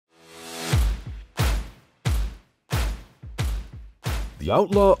The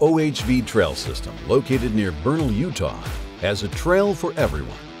Outlaw OHV trail system, located near Vernal, Utah, has a trail for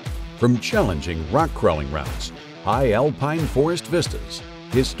everyone. From challenging rock crawling routes, high alpine forest vistas,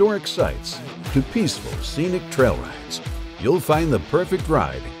 historic sites, to peaceful scenic trail rides, you'll find the perfect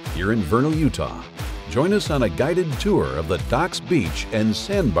ride here in Vernal, Utah. Join us on a guided tour of the Docks Beach and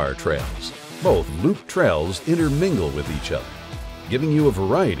Sandbar trails. Both loop trails intermingle with each other, giving you a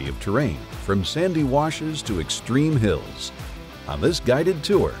variety of terrain, from sandy washes to extreme hills. On this guided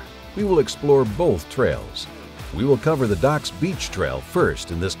tour, we will explore both trails. We will cover the Docks Beach Trail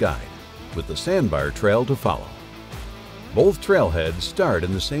first in this guide, with the Sandbar Trail to follow. Both trailheads start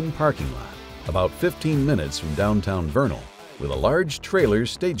in the same parking lot, about 15 minutes from downtown Vernal, with a large trailer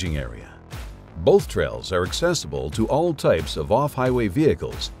staging area. Both trails are accessible to all types of off-highway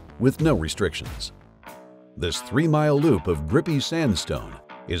vehicles with no restrictions. This 3-mile loop of grippy sandstone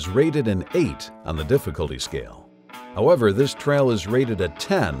is rated an 8 on the difficulty scale. However, this trail is rated a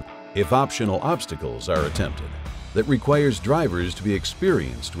 10 if optional obstacles are attempted. That requires drivers to be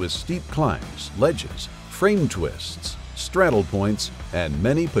experienced with steep climbs, ledges, frame twists, straddle points, and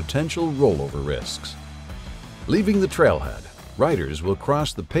many potential rollover risks. Leaving the trailhead, riders will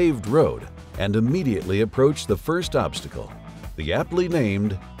cross the paved road and immediately approach the first obstacle, the aptly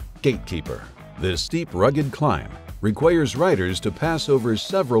named Gatekeeper. This steep, rugged climb requires riders to pass over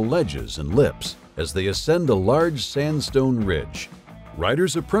several ledges and lips as they ascend a large sandstone ridge.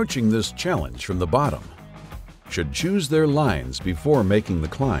 Riders approaching this challenge from the bottom should choose their lines before making the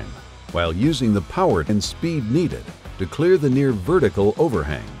climb, while using the power and speed needed to clear the near vertical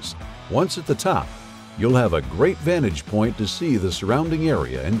overhangs. Once at the top, you'll have a great vantage point to see the surrounding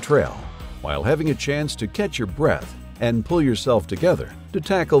area and trail, while having a chance to catch your breath and pull yourself together to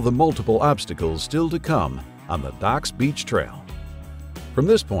tackle the multiple obstacles still to come on the Docks Beach Trail. From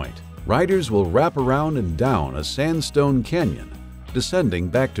this point, riders will wrap around and down a sandstone canyon, descending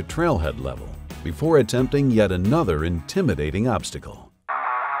back to trailhead level before attempting yet another intimidating obstacle.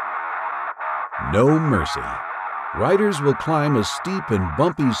 No mercy. Riders will climb a steep and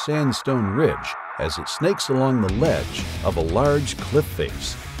bumpy sandstone ridge as it snakes along the ledge of a large cliff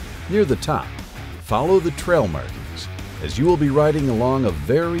face. Near the top, follow the trail markings as you will be riding along a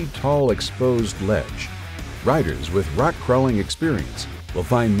very tall exposed ledge. Riders with rock crawling experience will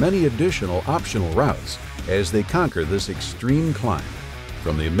find many additional optional routes as they conquer this extreme climb.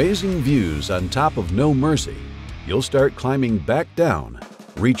 From the amazing views on top of No Mercy, you'll start climbing back down,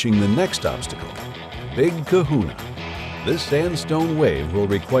 reaching the next obstacle, Big Kahuna. This sandstone wave will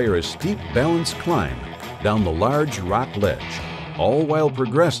require a steep, balanced climb down the large rock ledge, all while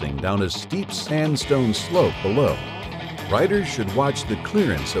progressing down a steep sandstone slope below. Riders should watch the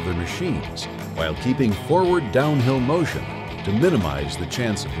clearance of their machines while keeping forward downhill motion to minimize the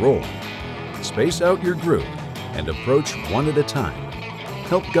chance of rolling. Space out your group and approach one at a time.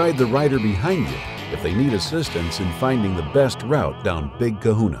 Help guide the rider behind you if they need assistance in finding the best route down Big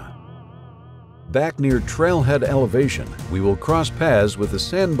Kahuna. Back near trailhead elevation, we will cross paths with the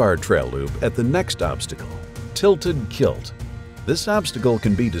Sandbar Trail Loop at the next obstacle, Tilted Kilt. This obstacle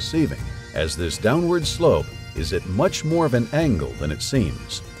can be deceiving, as this downward slope is at much more of an angle than it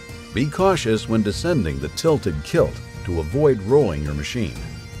seems. Be cautious when descending the Tilted Kilt to avoid rolling your machine.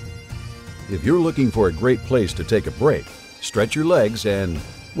 If you're looking for a great place to take a break, stretch your legs and,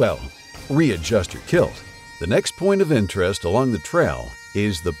 well, readjust your kilt. The next point of interest along the trail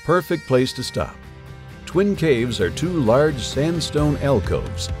is the perfect place to stop. Twin Caves are two large sandstone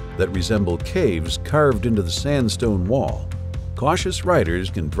alcoves that resemble caves carved into the sandstone wall. Cautious riders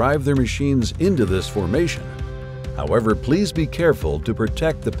can drive their machines into this formation. However, please be careful to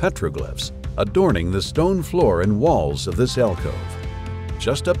protect the petroglyphs adorning the stone floor and walls of this alcove.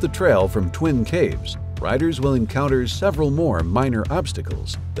 Just up the trail from Twin Caves, riders will encounter several more minor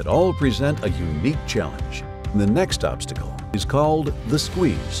obstacles that all present a unique challenge. The next obstacle is called the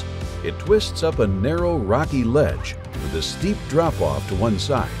Squeeze. It twists up a narrow, rocky ledge with a steep drop-off to one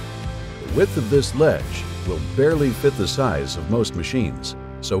side. The width of this ledge will barely fit the size of most machines,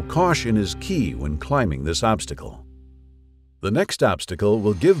 so caution is key when climbing this obstacle. The next obstacle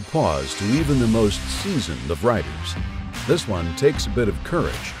will give pause to even the most seasoned of riders. This one takes a bit of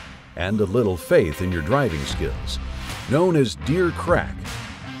courage and a little faith in your driving skills. Known as Deer Crack,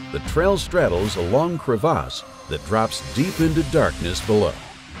 the trail straddles a long crevasse that drops deep into darkness below.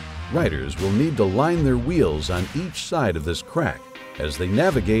 Riders will need to line their wheels on each side of this crack as they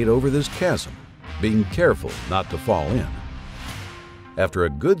navigate over this chasm, being careful not to fall in. After a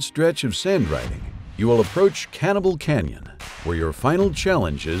good stretch of sand riding, you will approach Cannibal Canyon, where your final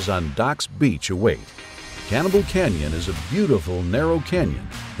challenges on Docks Beach await. Cannibal Canyon is a beautiful, narrow canyon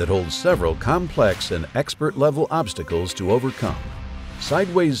that holds several complex and expert-level obstacles to overcome.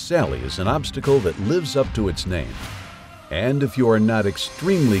 Sideways Sally is an obstacle that lives up to its name. And if you are not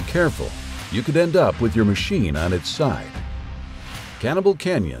extremely careful, you could end up with your machine on its side. Cannibal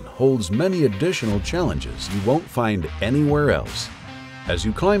Canyon holds many additional challenges you won't find anywhere else. As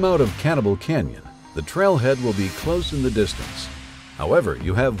you climb out of Cannibal Canyon, the trailhead will be close in the distance. However,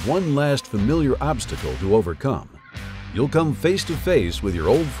 you have one last familiar obstacle to overcome. You'll come face to face with your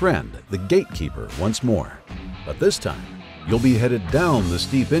old friend, the gatekeeper, once more. But this time, you'll be headed down the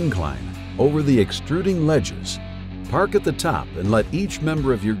steep incline, over the extruding ledges. Park at the top and let each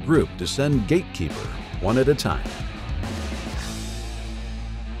member of your group descend gatekeeper one at a time.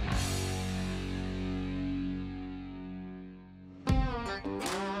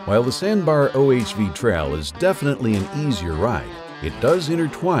 While the Sandbar OHV Trail is definitely an easier ride, it does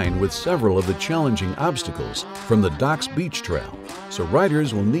intertwine with several of the challenging obstacles from the Docks Beach Trail, so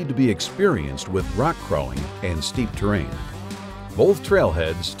riders will need to be experienced with rock crawling and steep terrain. Both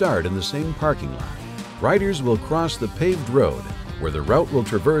trailheads start in the same parking lot. Riders will cross the paved road, where the route will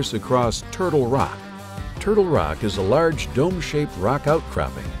traverse across Turtle Rock. Turtle Rock is a large dome-shaped rock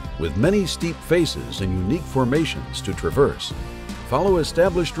outcropping with many steep faces and unique formations to traverse. Follow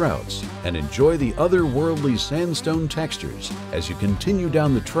established routes and enjoy the otherworldly sandstone textures as you continue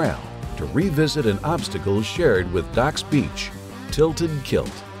down the trail to revisit an obstacle shared with Docks Beach, Tilted Kilt.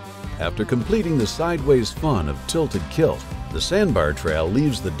 After completing the sideways fun of Tilted Kilt, the Sandbar Trail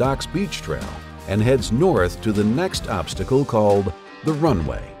leaves the Docks Beach Trail and heads north to the next obstacle called the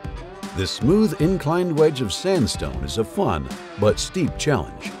Runway. This smooth inclined wedge of sandstone is a fun but steep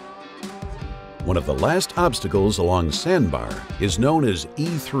challenge. One of the last obstacles along Sandbar is known as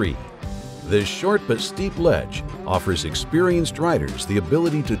E3. This short but steep ledge offers experienced riders the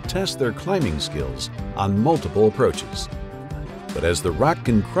ability to test their climbing skills on multiple approaches. But as the rock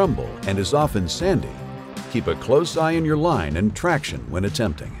can crumble and is often sandy, keep a close eye on your line and traction when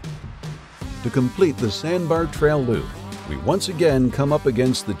attempting. To complete the Sandbar Trail loop, we once again come up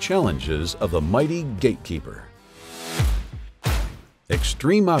against the challenges of the mighty Gatekeeper.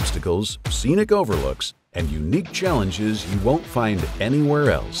 Extreme obstacles, scenic overlooks, and unique challenges you won't find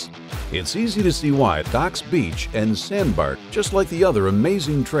anywhere else. It's easy to see why Docks Beach and Sandbar, just like the other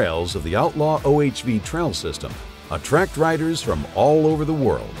amazing trails of the Outlaw OHV trail system, attract riders from all over the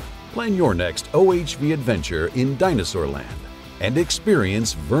world. Plan your next OHV adventure in Dinosaur Land and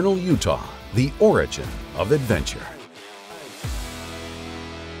experience Vernal, Utah, the origin of adventure.